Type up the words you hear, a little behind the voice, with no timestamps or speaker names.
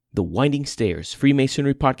The Winding Stairs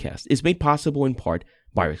Freemasonry podcast is made possible in part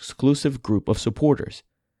by our exclusive group of supporters.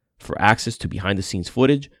 For access to behind-the-scenes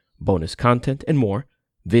footage, bonus content, and more,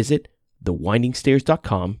 visit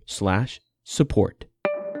thewindingstairs.com/support.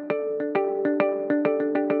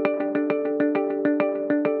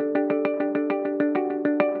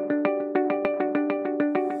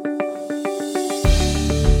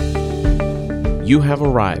 You have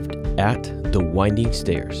arrived at The Winding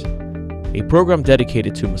Stairs, a program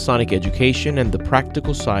dedicated to Masonic education and the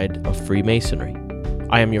practical side of Freemasonry.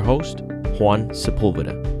 I am your host, Juan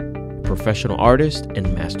Sepulveda, professional artist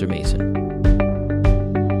and master mason.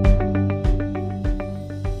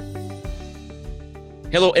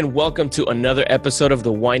 Hello and welcome to another episode of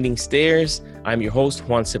The Winding Stairs. I'm your host,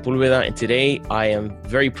 Juan Sepulveda, and today I am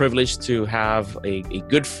very privileged to have a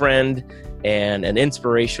good friend and an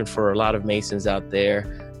inspiration for a lot of Masons out there,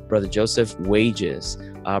 Brother Josef Wages.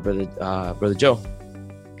 Brother Joe,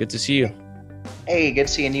 good to see you. Hey, good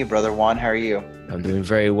seeing you, Brother Juan. How are you? I'm doing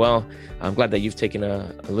very well. I'm glad that you've taken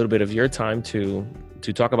a little bit of your time to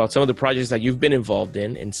talk about some of the projects that you've been involved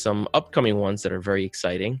in and some upcoming ones that are very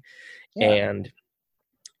exciting. Yeah. And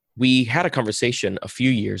we had a conversation a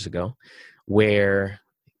few years ago where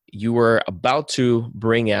you were about to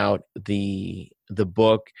bring out the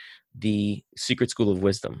book, The Secret School of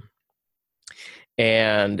Wisdom.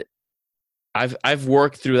 And I've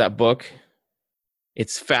worked through that book.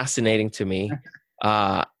 It's fascinating to me.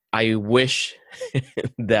 I wish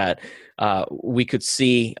that we could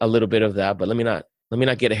see a little bit of that, but let me not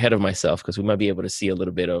get ahead of myself, because we might be able to see a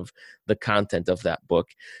little bit of the content of that book.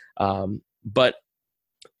 But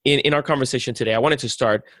in our conversation today, I wanted to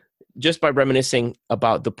start just by reminiscing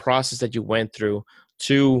about the process that you went through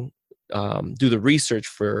to do the research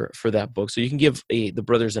for that book, so you can give the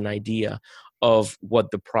brothers an idea of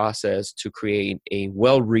what the process to create a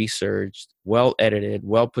well-researched, well-edited,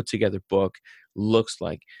 well-put-together book looks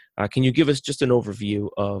like. Can you give us just an overview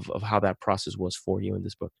of how that process was for you in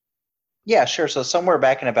this book? Yeah, sure. So somewhere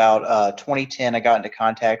back in about 2010, I got into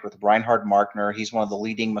contact with Reinhard Markner. He's one of the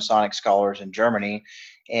leading Masonic scholars in Germany.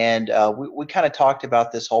 And we kind of talked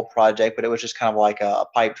about this whole project, but it was just kind of like a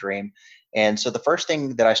pipe dream. And so the first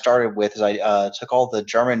thing that I started with is I took all the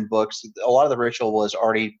German books. A lot of the ritual was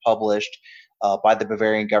already published by the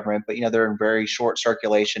Bavarian government, but they're in very short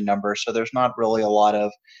circulation numbers, so there's not really a lot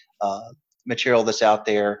of material that's out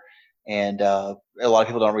there. And a lot of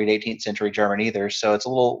people don't read 18th century German either, so it's a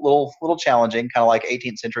little challenging, kind of like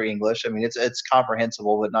 18th century English. I mean, it's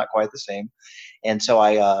comprehensible, but not quite the same. And so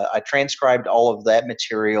I transcribed all of that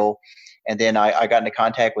material, and then I got into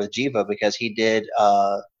contact with Jiva because he did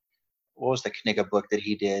what was the Kniga book that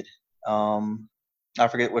he did? I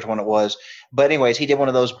forget which one it was, but anyways, he did one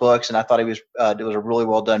of those books, and I thought it was a really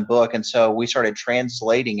well done book. And so we started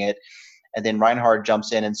translating it, and then Reinhard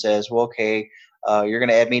jumps in and says, "Well, okay, you're going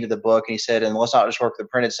to add me to the book." And he said, "And let's not just work with the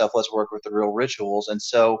printed stuff; let's work with the real rituals." And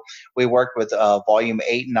so we worked with volume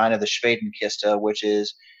 8 and 9 of the Schwedenkiste, which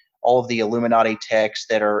is all of the Illuminati texts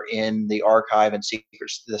that are in the archive and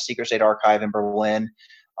the Secret State Archive in Berlin.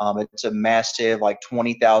 It's a massive, like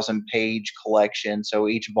 20,000 page collection. So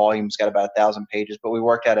each volume's got about 1,000 pages, but we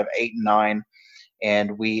worked out of 8 and 9,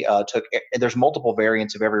 and we there's multiple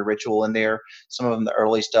variants of every ritual in there. Some of them the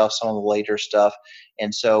early stuff, some of the later stuff.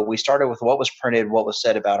 And so we started with what was printed, what was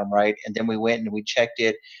said about them, right? And then we went and we checked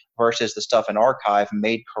it versus the stuff in archive and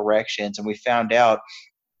made corrections. And we found out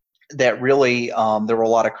that really there were a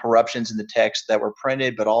lot of corruptions in the text that were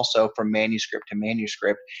printed, but also from manuscript to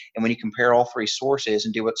manuscript. And when you compare all three sources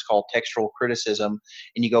and do what's called textual criticism,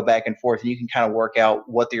 and you go back and forth, and you can kind of work out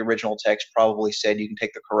what the original text probably said, you can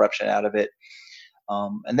take the corruption out of it.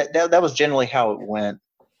 And that was generally how it went.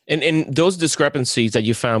 And those discrepancies that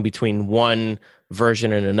you found between one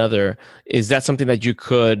version and another, is that something that you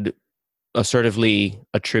could assertively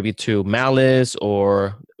attribute to malice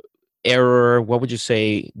or error? What would you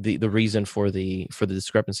say the reason for the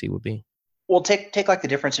discrepancy would be? Well, take like the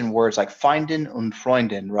difference in words, like Feinden und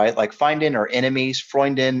Freunden, right? Like Feinden are enemies,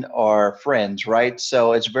 Freunden are friends, right?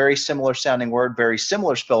 So it's very similar sounding word, very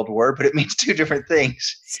similar spelled word, but it means two different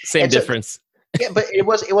things. Same difference. Yeah, but it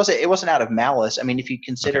wasn't out of malice. I mean, if you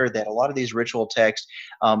consider that a lot of these ritual texts,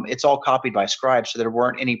 it's all copied by scribes, so there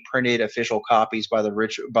weren't any printed official copies by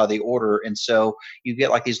the order, and so you get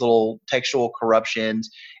like these little textual corruptions,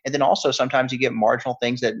 and then also sometimes you get marginal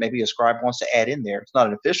things that maybe a scribe wants to add in there. It's not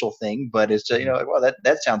an official thing, but it's well,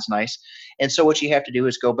 that sounds nice, and so what you have to do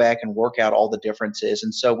is go back and work out all the differences,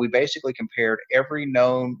 and so we basically compared every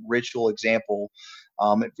known ritual example.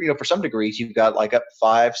 For some degrees, you've got like up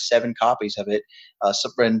 5-7 copies of it.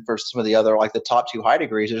 And for some of the other, like the top 2 high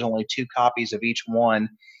degrees, there's only 2 copies of each one.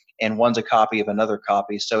 and one's a copy of another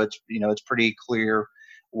copy. So it's pretty clear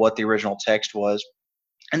what the original text was.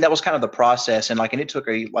 And that was kind of the process, and it took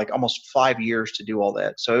almost 5 years to do all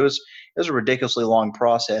that. So it was a ridiculously long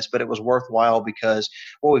process, but it was worthwhile because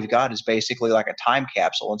what we've got is basically like a time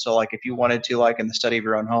capsule. And so if you wanted to, in the study of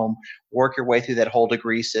your own home, work your way through that whole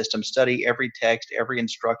degree system, study every text, every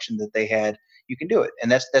instruction that they had, you can do it. And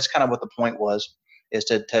that's kind of what the point was, is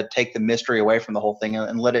to take the mystery away from the whole thing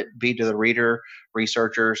and let it be to the reader,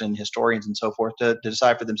 researchers, and historians and so forth to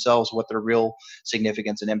decide for themselves what their real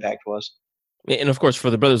significance and impact was. And of course,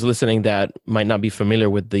 for the brothers listening that might not be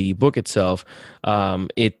familiar with the book itself,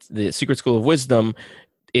 it's the Secret School of Wisdom.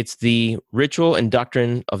 It's the ritual and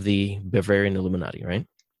doctrine of the Bavarian Illuminati, right?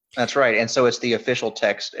 That's right. And so it's the official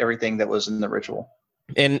text, everything that was in the ritual.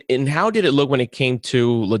 And how did it look when it came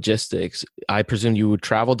to logistics? I presume you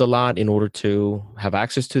traveled a lot in order to have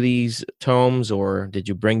access to these tomes, or did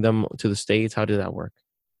you bring them to the States? How did that work?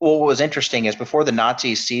 Well, what was interesting is before the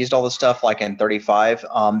Nazis seized all the stuff, like in 35,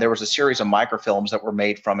 there was a series of microfilms that were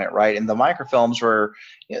made from it, right? And the microfilms were,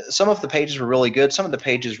 some of the pages were really good, some of the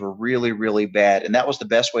pages were really, really bad. And that was the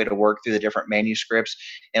best way to work through the different manuscripts.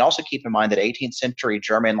 And also keep in mind that 18th century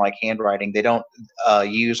German handwriting, they don't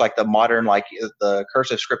use the modern, the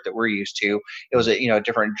cursive script that we're used to. It was a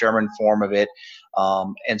different German form of it.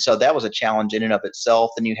 And so that was a challenge in and of itself.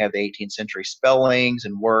 Then you have the 18th century spellings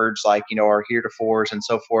and words our heretofores and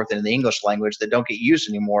so forth, and in the English language that don't get used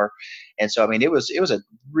anymore. And so, it was a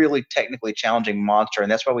really technically challenging monster, and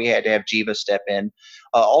that's why we had to have Jiva step in.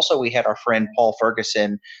 Also, we had our friend Paul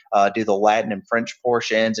Ferguson do the Latin and French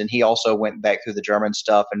portions, and he also went back through the German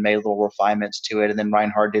stuff and made little refinements to it. And then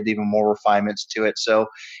Reinhard did even more refinements to it. So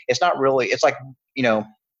it's not really, it's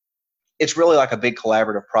really like a big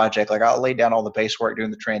collaborative project. I laid down all the base work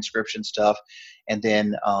doing the transcription stuff, and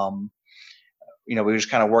then we just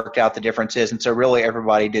kind of worked out the differences. And so really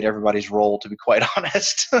everybody did everybody's role, to be quite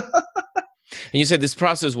honest. And you said this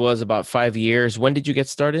process was about 5 years. When did you get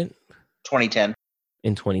started? 2010.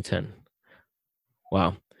 In 2010.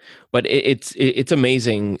 Wow. But it's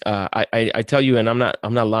amazing. I tell you, and I'm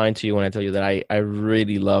not lying to you when I tell you that I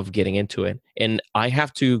really love getting into it, and I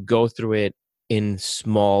have to go through it in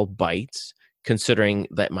small bites, considering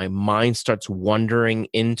that my mind starts wandering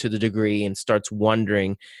into the degree and starts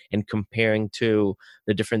wondering and comparing to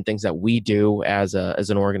the different things that we do as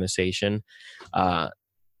an organization. But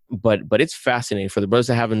it's fascinating. For the brothers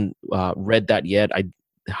that haven't read that yet, I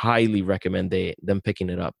highly recommend them picking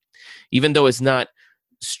it up. Even though it's not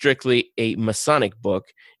strictly a Masonic book,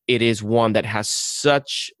 it is one that has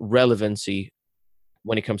such relevancy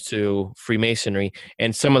when it comes to Freemasonry,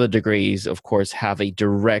 and some of the degrees, of course, have a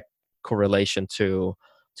direct correlation to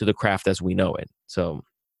the craft as we know it. So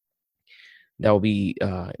that will be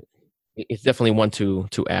it's definitely one to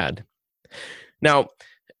add. Now,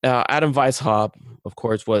 Adam Weishaupt, of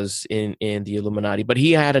course, was in the Illuminati, but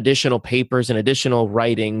he had additional papers and additional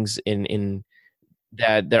writings in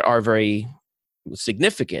that are very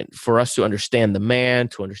significant for us to understand the man,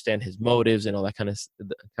 to understand his motives, and all that kind of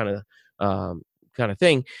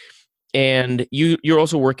thing. And you're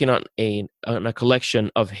also working on a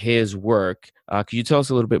collection of his work. Could you tell us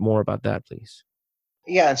a little bit more about that, please?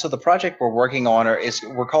 Yeah, and so the project we're working on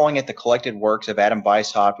we're calling it the Collected Works of Adam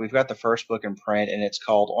Weishaupt. We've got the first book in print, and it's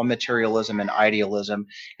called On Materialism and Idealism.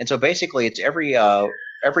 And so basically, it's every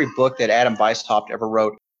book that Adam Weishaupt ever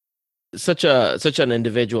wrote. Such an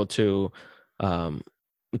individual to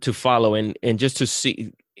follow and just to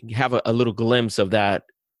have a little glimpse of that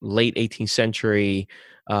late 18th century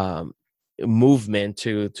movement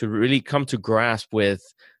to really come to grasp with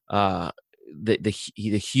the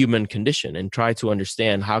human condition and try to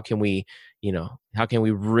understand how can we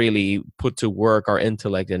really put to work our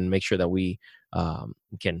intellect and make sure that we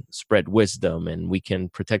can spread wisdom and we can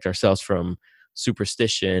protect ourselves from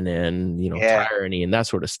superstition and tyranny and that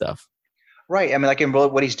sort of stuff. Right. In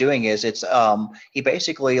what he's doing is he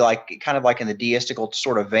basically kind of in the deistical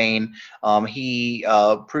sort of vein, he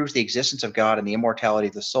proves the existence of God and the immortality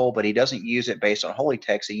of the soul, but he doesn't use it based on holy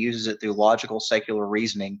text. He uses it through logical secular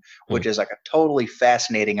reasoning, which is a totally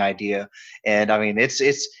fascinating idea. And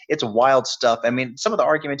it's wild stuff. Some of the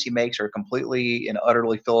arguments he makes are completely and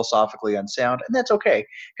utterly philosophically unsound, and that's okay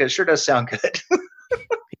because it sure does sound good.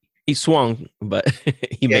 He swung, but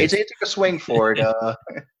he took a swing for it.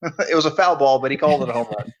 It was a foul ball, but he called it a home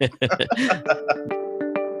run.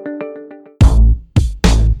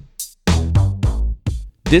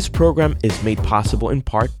 This program is made possible in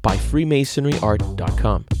part by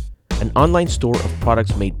FreemasonryArt.com, an online store of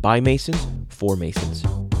products made by Masons for Masons.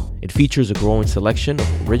 It features a growing selection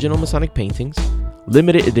of original Masonic paintings,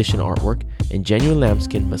 limited edition artwork, and genuine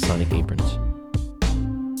lambskin Masonic aprons.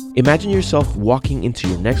 Imagine yourself walking into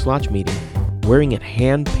your next lodge meeting wearing a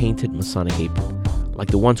hand-painted Masonic apron, like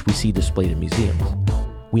the ones we see displayed in museums.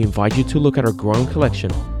 We invite you to look at our growing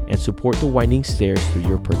collection and support the winding stairs through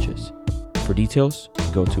your purchase. For details,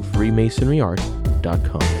 go to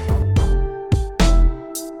freemasonryart.com.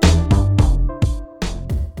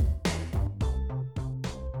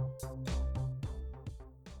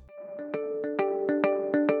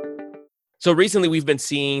 So recently we've been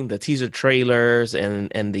seeing the teaser trailers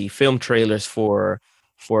and the film trailers for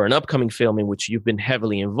an upcoming film in which you've been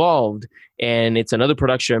heavily involved. And it's another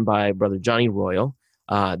production by Brother Johnny Royal.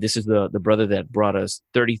 This is the brother that brought us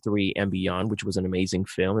 33 and Beyond, which was an amazing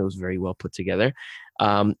film. It was very well put together.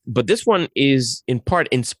 But this one is in part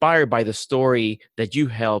inspired by the story that you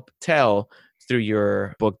helped tell through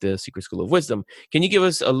your book, The Secret School of Wisdom. Can you give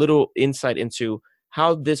us a little insight into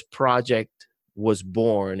how this project was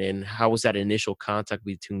born and how was that initial contact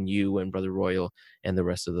between you and Brother Royal and the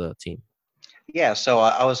rest of the team? Yeah, so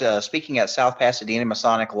I was speaking at South Pasadena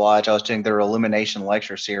Masonic Lodge. I was doing their Illumination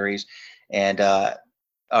lecture series, and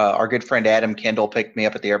our good friend Adam Kendall picked me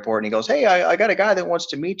up at the airport, and he goes, "Hey, I got a guy that wants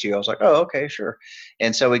to meet you." I was like, "Oh, okay, sure."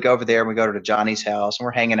 And so we go over there and we go to Johnny's house, and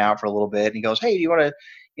we're hanging out for a little bit. And he goes, "Hey, do you want to,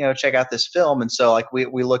 check out this film?" And so like we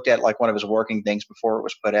looked at like one of his working things before it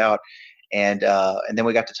was put out, and then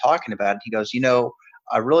we got to talking about it. He goes,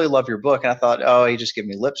 "I really love your book." And I thought, oh, he just gave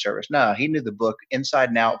me lip service. No, he knew the book inside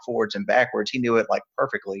and out, forwards and backwards. He knew it like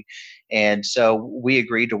perfectly. And so we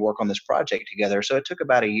agreed to work on this project together. So it took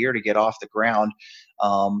about a year to get off the ground.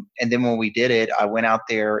 And then when we did it, I went out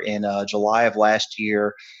there in July of last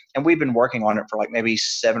year, and we've been working on it for like maybe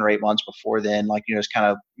 7 or 8 months before then, like, just kind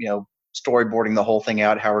of, storyboarding the whole thing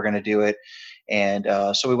out, how we're going to do it. And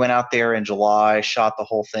so we went out there in July, shot the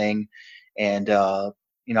whole thing. And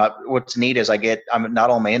what's neat is I'm not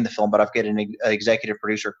only in the film, but I've get an executive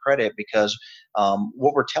producer credit because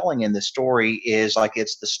what we're telling in the story is like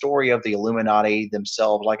it's the story of the Illuminati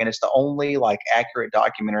themselves, like, and it's the only like accurate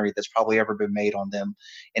documentary that's probably ever been made on them,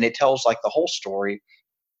 and it tells like the whole story.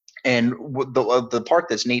 And the part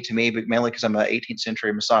that's neat to me, but mainly because I'm an 18th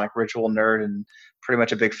century Masonic ritual nerd and pretty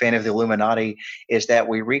much a big fan of the Illuminati, is that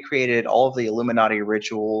we recreated all of the Illuminati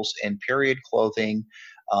rituals in period clothing.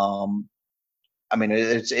 I mean,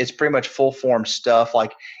 it's pretty much full form stuff.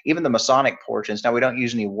 Like even the Masonic portions. Now we don't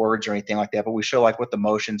use any words or anything like that, but we show like what the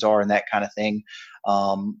motions are and that kind of thing.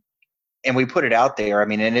 And we put it out there. I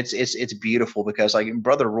mean, and it's beautiful because like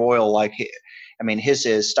Brother Royal, like, I mean, his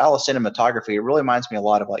style of cinematography, it really reminds me a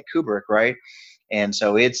lot of like Kubrick, right? And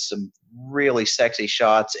so it's some really sexy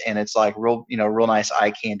shots, and it's like real nice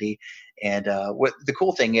eye candy. And what the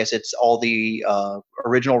cool thing is, it's all the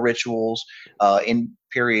original rituals in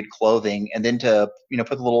period clothing, and then to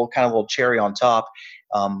put the little cherry on top.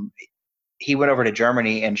 He went over to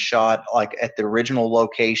Germany and shot like at the original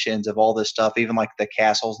locations of all this stuff, even like the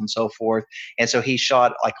castles and so forth. And so he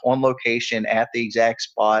shot like on location at the exact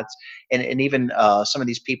spots, and even some of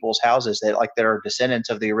these people's houses that are descendants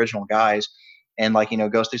of the original guys, and like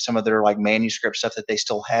goes through some of their like manuscript stuff that they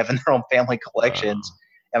still have in their own family collections.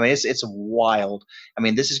 I mean, it's wild. I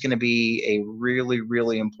mean, this is going to be a really,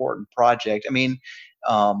 really important project. I mean,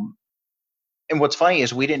 and what's funny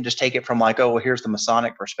is we didn't just take it from like, oh, well, here's the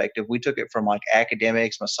Masonic perspective. We took it from like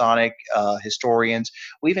academics, Masonic historians.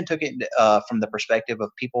 We even took it from the perspective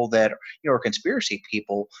of people that are conspiracy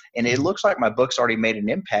people. And it looks like my book's already made an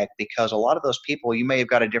impact because a lot of those people, you may have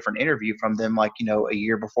got a different interview from them, like a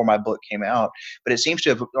year before my book came out. But it seems to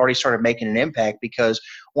have already started making an impact because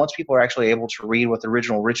once people are actually able to read what the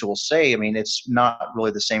original rituals say, I mean, it's not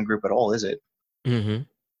really the same group at all, is it? Mm-hmm.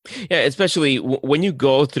 Yeah, especially when you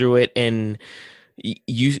go through it and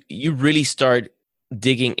you really start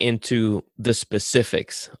digging into the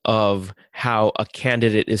specifics of how a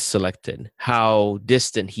candidate is selected, how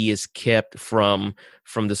distant he is kept from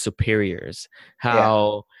the superiors,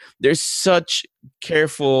 how there's such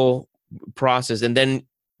careful process. And then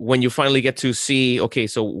when you finally get to see, okay,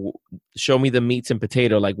 so show me the meats and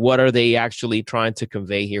potato, like what are they actually trying to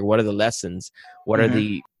convey here? What are the lessons? What are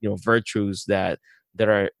the virtues that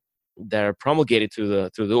are promulgated through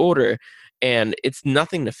the order? And it's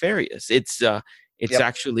nothing nefarious. It's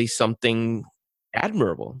actually something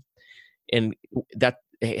admirable, and that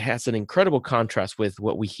has an incredible contrast with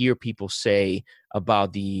what we hear people say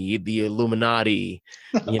about the Illuminati,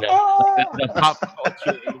 like the pop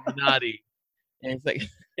culture Illuminati. And it's like,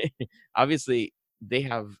 obviously, they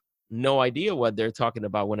have no idea what they're talking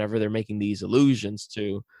about whenever they're making these allusions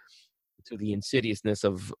to the insidiousness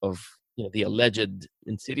of the alleged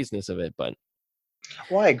insidiousness of it. But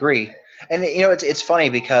well, I agree. And it's funny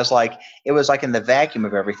because like it was like in the vacuum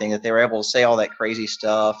of everything that they were able to say all that crazy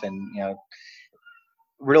stuff, and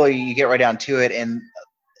really, you get right down to it, and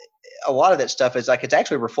a lot of that stuff is like it's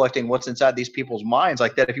actually reflecting what's inside these people's minds.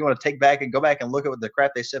 Like that, if you want to take back and go back and look at what the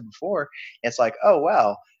crap they said before, it's like, oh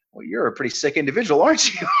wow, well you're a pretty sick individual,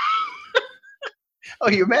 aren't you? Oh,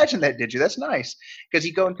 you imagined that, did you? That's nice. Because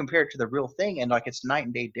you go and compare it to the real thing, and like it's night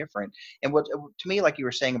and day different. And what to me, like you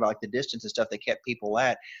were saying about like the distance and stuff that kept people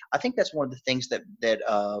at, I think that's one of the things that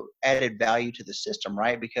added value to the system,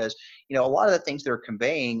 right? Because a lot of the things they're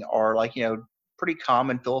conveying are like pretty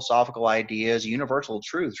common philosophical ideas, universal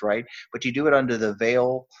truths, right? But you do it under the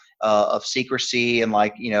veil of secrecy and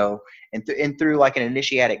like and through like an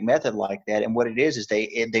initiatic method like that. And what it is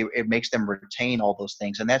it makes them retain all those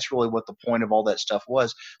things, and that's really what the point of all that stuff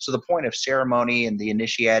was. So the point of ceremony and the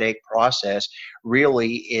initiatic process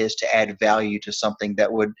really is to add value to something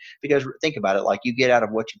that would, because think about it, like you get out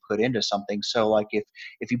of what you put into something. So like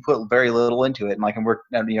if you put very little into it, and like, and we're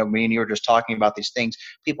me and you were just talking about these things,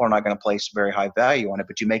 people are not going to place very high value on it,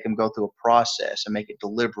 but you make them go through a process and make it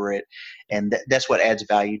deliberate, and that's what adds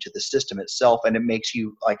value to the system itself, and it makes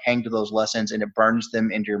you like hang to those lessons, and it burns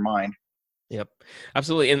them into your mind. Yep,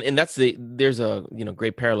 absolutely, and there's a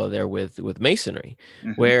great parallel there with masonry,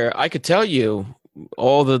 Mm-hmm. where I could tell you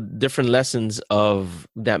all the different lessons of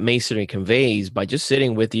that masonry conveys by just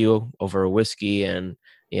sitting with you over a whiskey, and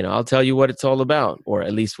I'll tell you what it's all about, or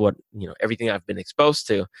at least what everything I've been exposed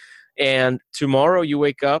to, and tomorrow you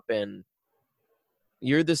wake up and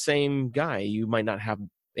you're the same guy. You might not have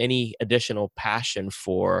any additional passion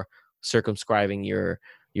for circumscribing your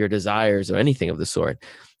desires or anything of the sort.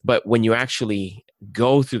 But when you actually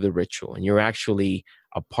go through the ritual and you're actually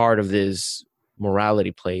a part of this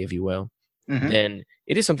morality play, if you will, Mm-hmm. then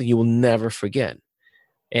it is something you will never forget.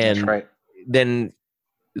 That's And right. then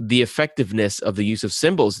the effectiveness of the use of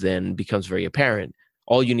symbols then becomes very apparent.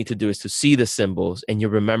 All you need to do is to see the symbols, and you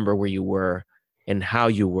remember where you were and how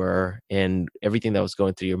you were and everything that was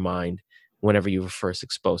going through your mind whenever you were first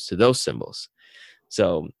exposed to those symbols.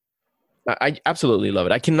 So I absolutely love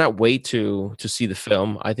it. I cannot wait to see the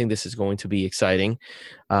film. I think this is going to be exciting,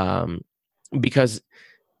 um, because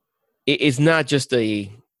it's not just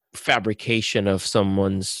a fabrication of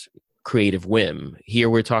someone's creative whim. Here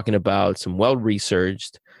we're talking about some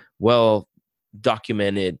well-researched,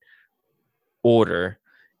 well-documented order,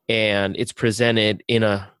 and it's presented in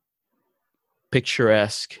a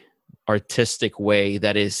picturesque, artistic way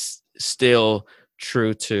that is still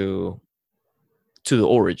true to the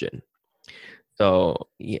origin. So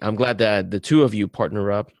I'm glad that the two of you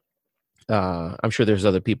partner up. I'm sure there's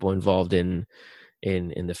other people involved in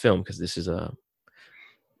the film, because this is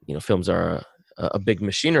films are a big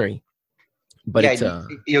machinery. But Yeah, it's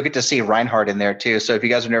you'll get to see Reinhardt in there too. So if you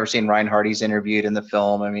guys have never seen Reinhardt, he's interviewed in the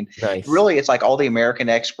film. I mean, nice. really, it's like all the American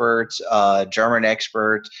experts, German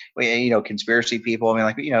experts, conspiracy people. I mean,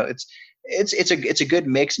 like it's a good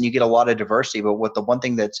mix, and you get a lot of diversity. But what the one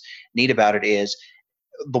thing that's neat about it is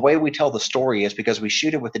the way we tell the story is because we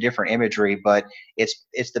shoot it with a different imagery, but it's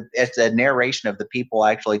the narration of the people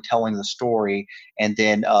actually telling the story, and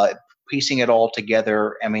then piecing it all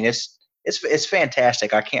together. I mean, it's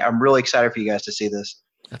fantastic. I'm really excited for you guys to see this.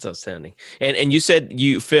 That's outstanding. And you said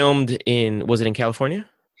you filmed was it in California?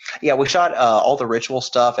 Yeah, we shot all the ritual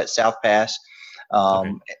stuff at South Pass.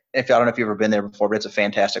 Okay. If I don't know if you've ever been there before, but it's a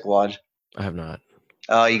fantastic lodge. I have not.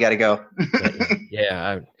 Oh, you got to go.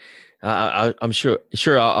 Yeah. I'm sure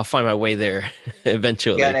I'll find my way there Yeah,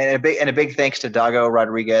 eventually. and a big thanks to Dago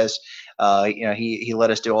Rodriguez. He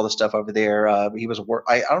let us do all the stuff over there. He was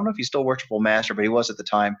I don't know if he's still worshipful master, but he was at the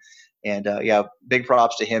time. And yeah, big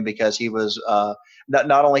props to him, because he was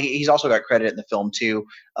not only he's also got credit in the film too,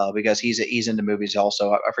 because he's into movies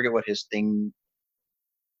also. I forget what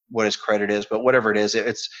his credit is, but whatever it is,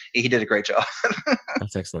 he did a great job.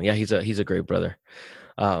 That's excellent. Yeah, he's a great brother.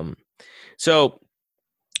 Um, so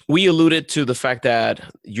we alluded to the fact that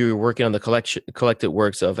you're working on the collected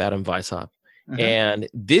works of Adam Weishaupt, Mm-hmm. and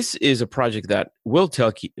this is a project that will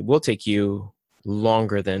take you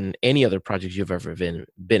longer than any other project you've ever been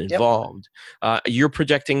Yep. involved. You're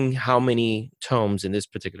projecting how many tomes in this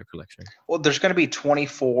particular collection? Well, there's going to be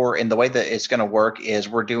 24, and the way that it's going to work is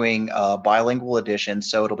we're doing bilingual editions,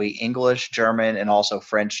 so it'll be English, German, and also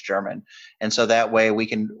French German, and so that way we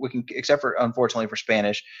can except for unfortunately for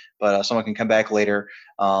Spanish, but someone can come back later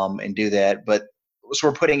and do that. But so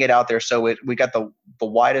we're putting it out there, so we got the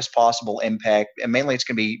widest possible impact, and mainly it's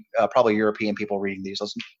going to be probably European people reading these,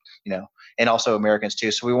 and also Americans too.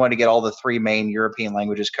 So we wanted to get all the three main European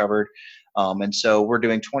languages covered. And so we're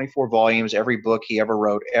doing 24 volumes, every book he ever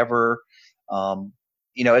wrote ever.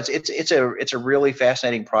 it's a really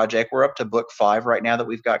fascinating project. We're up to book 5 right now that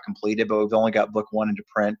we've got completed, but we've only got book 1 into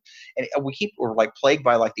print, and we're like plagued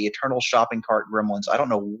by like the eternal shopping cart gremlins. I don't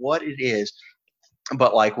know what it is,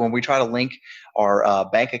 but like when we try to link our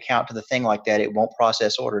bank account to the thing like that, it won't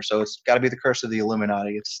process orders. So it's got to be the curse of the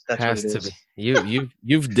Illuminati. That's what Has it to is. be.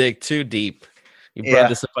 You've digged too deep. You brought Yeah,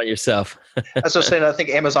 this up on yourself. that's what I'm saying. I think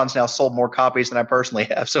Amazon's now sold more copies than I personally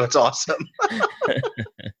have, so it's awesome.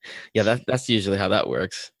 Yeah, that's usually how that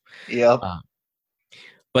works. Yep. Uh,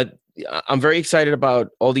 but I'm very excited about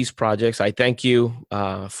all these projects. I thank you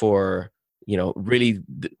for really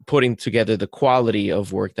putting together the quality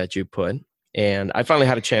of work that you put. And I finally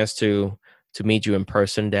had a chance to meet you in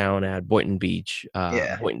person down at Boynton Beach,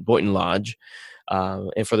 Yeah. Boynton Lodge.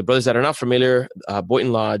 And for the brothers that are not familiar,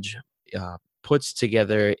 Boynton Lodge puts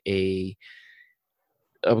together a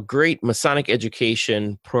great Masonic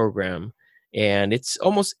education program. And it's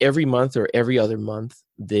almost every month or every other month,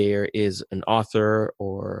 there is an author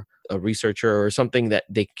or a researcher or something that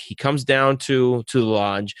he comes down to the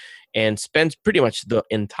lodge and spends pretty much the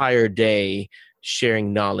entire day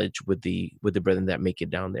sharing knowledge with the brethren that make it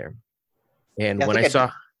down there. And Yeah, I when think I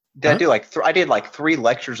saw, did I do like I did like 3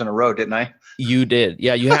 lectures in a row, didn't I? you did,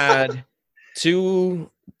 yeah, you had two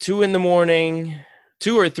in the morning,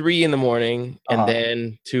 2 or 3 in the morning, and Uh-huh.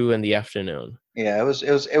 then 2 in the afternoon. Yeah, it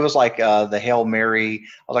was like the Hail Mary. I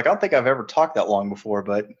was like, I don't think I've ever talked that long before,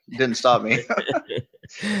 but it didn't stop me.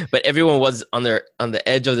 But everyone was on the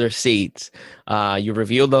edge of their seats. You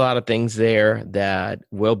revealed a lot of things there that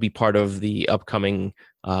will be part of the upcoming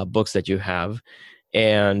books that you have.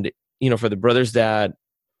 And for the brothers that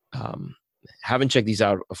haven't checked these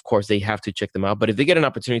out, of course they have to check them out. But if they get an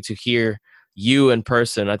opportunity to hear you in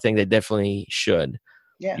person, I think they definitely should.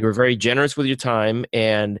 Yeah. You were very generous with your time.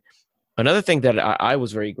 And another thing that I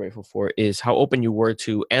was very grateful for is how open you were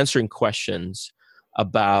to answering questions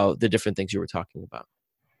about the different things you were talking about.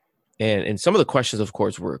 And some of the questions, of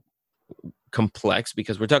course, were complex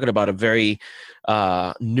because we're talking about a very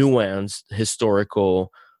nuanced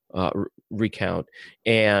historical recount.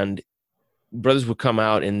 And brothers would come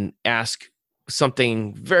out and ask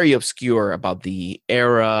something very obscure about the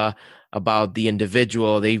era, about the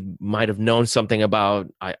individual. They might have known something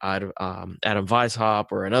about Adam Weishaupt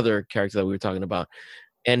or another character that we were talking about.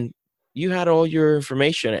 And you had all your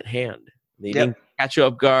information at hand. They didn't Yep. catch you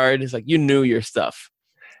off guard. It's like you knew your stuff.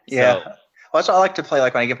 Yeah. So Well, that's what I like to play.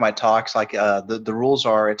 Like when I give my talks, like the rules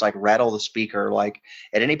are, it's like rattle the speaker. Like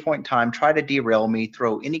at any point in time, try to derail me,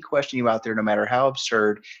 throw any question you out there, no matter how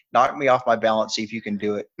absurd, knock me off my balance, see if you can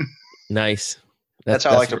do it. nice. That's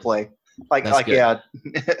how I like to play. That's good. Yeah,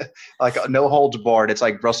 like no holds barred. It's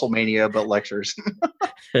like WrestleMania, but lectures.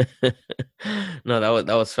 No,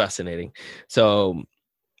 that was fascinating. So,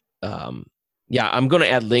 yeah, I'm going to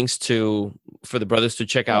add links for the brothers to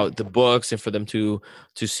check out the books and for them to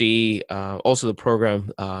see also the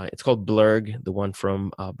program. It's called Blurg, the one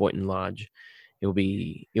from Boynton Lodge. It'll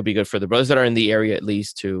be good for the brothers that are in the area at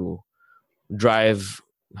least to drive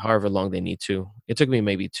however long they need to. It took me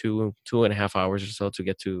maybe 2.5 hours or so to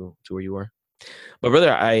get to where you were. But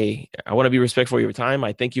brother, I want to be respectful of your time.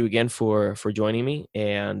 I thank you again for joining me,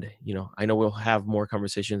 and I know we'll have more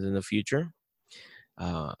conversations in the future.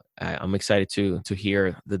 I'm excited to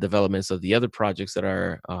hear the developments of the other projects that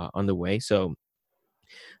are on the way. So,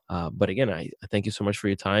 but again, I thank you so much for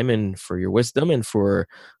your time and for your wisdom and for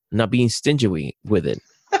not being stingy with it.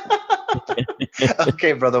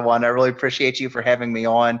 Okay, brother Juan, I really appreciate you for having me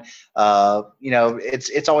on.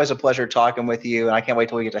 It's always a pleasure talking with you, and I can't wait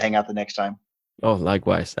till we get to hang out the next time. Oh,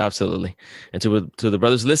 likewise. Absolutely. And to the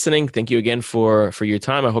brothers listening, thank you again for your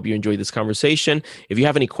time. I hope you enjoyed this conversation. If you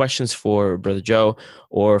have any questions for Brother Joe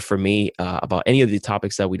or for me about any of the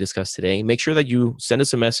topics that we discussed today, make sure that you send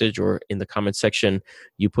us a message or in the comment section,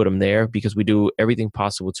 you put them there because we do everything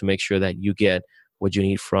possible to make sure that you get what you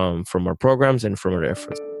need from our programs and from our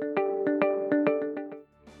efforts.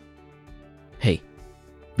 Hey,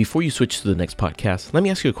 before you switch to the next podcast, let me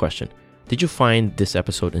ask you a question. Did you find this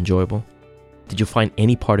episode enjoyable? Did you find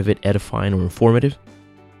any part of it edifying or informative?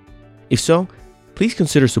 If so, please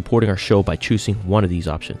consider supporting our show by choosing one of these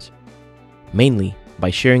options. Mainly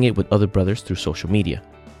by sharing it with other brothers through social media,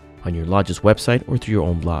 on your lodge's website or through your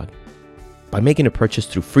own blog, by making a purchase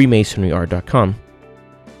through freemasonryart.com,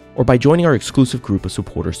 or by joining our exclusive group of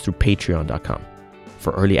supporters through patreon.com.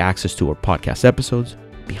 For early access to our podcast episodes,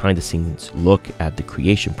 behind-the-scenes look at the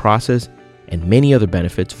creation process, and many other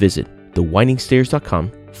benefits, visit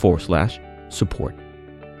thewindingstairs.com/support.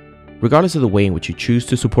 Regardless of the way in which you choose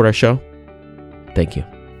to support our show, thank you.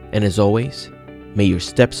 And as always, may your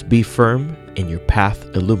steps be firm and your path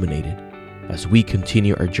illuminated as we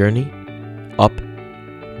continue our journey up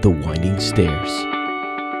the winding stairs.